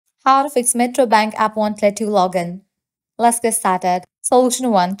How to fix Metro Bank app won't let you log in. Let's get started. Solution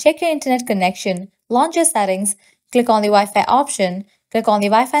 1. Check your internet connection. Launch your settings. Click on the Wi-Fi option. Click on the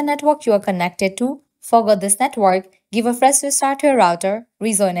Wi-Fi network you are connected to. Forgot this network. Give a fresh restart to your router.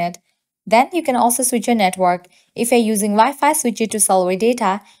 Rejoin it. Then you can also switch your network. If you're using Wi-Fi, switch it to cellular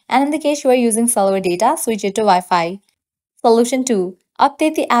data. And in the case you are using cellular data, switch it to Wi-Fi. Solution 2.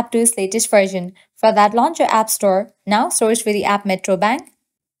 Update the app to its latest version. For that, launch your App Store. Now search for the app Metro Bank.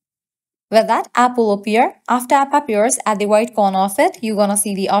 Well, that app will appear. After app appears, at the right corner of it, you're gonna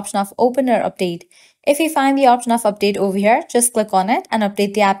see the option of open or update. If you find the option of update over here, just click on it and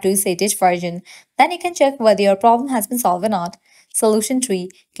update the app to its latest version. Then you can check whether your problem has been solved or not. Solution 3.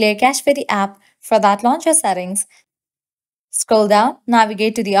 Clear cache for the app. For that, launch your settings. Scroll down,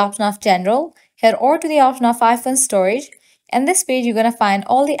 navigate to the option of General, here or to the option of iPhone Storage. In this page, you're gonna find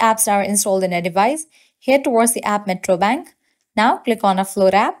all the apps that are installed in a device. Here towards the app Metro Bank. Now click on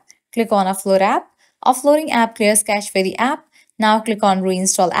Offload app. Click on Offload app. Offloading app clears cache for the app. Now click on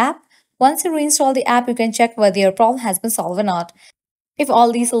Reinstall app. Once you reinstall the app, you can check whether your problem has been solved or not. If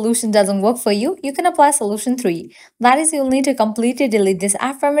all these solutions doesn't work for you, you can apply solution 3. That is, you'll need to completely delete this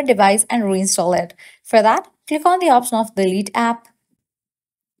app from your device and reinstall it. For that, click on the option of Delete app.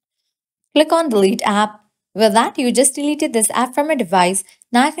 Click on Delete app. With that, you just deleted this app from your device.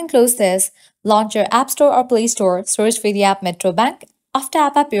 Now you can close this. Launch your App Store or Play Store. Search for the app Metro Bank. After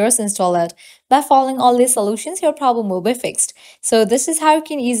app appears, install it. By following all these solutions, your problem will be fixed. So this is how you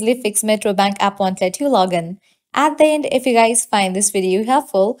can easily fix Metro Bank app won't let you log in. At the end, if you guys find this video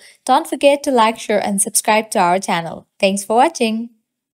helpful, don't forget to like, share and subscribe to our channel. Thanks for watching.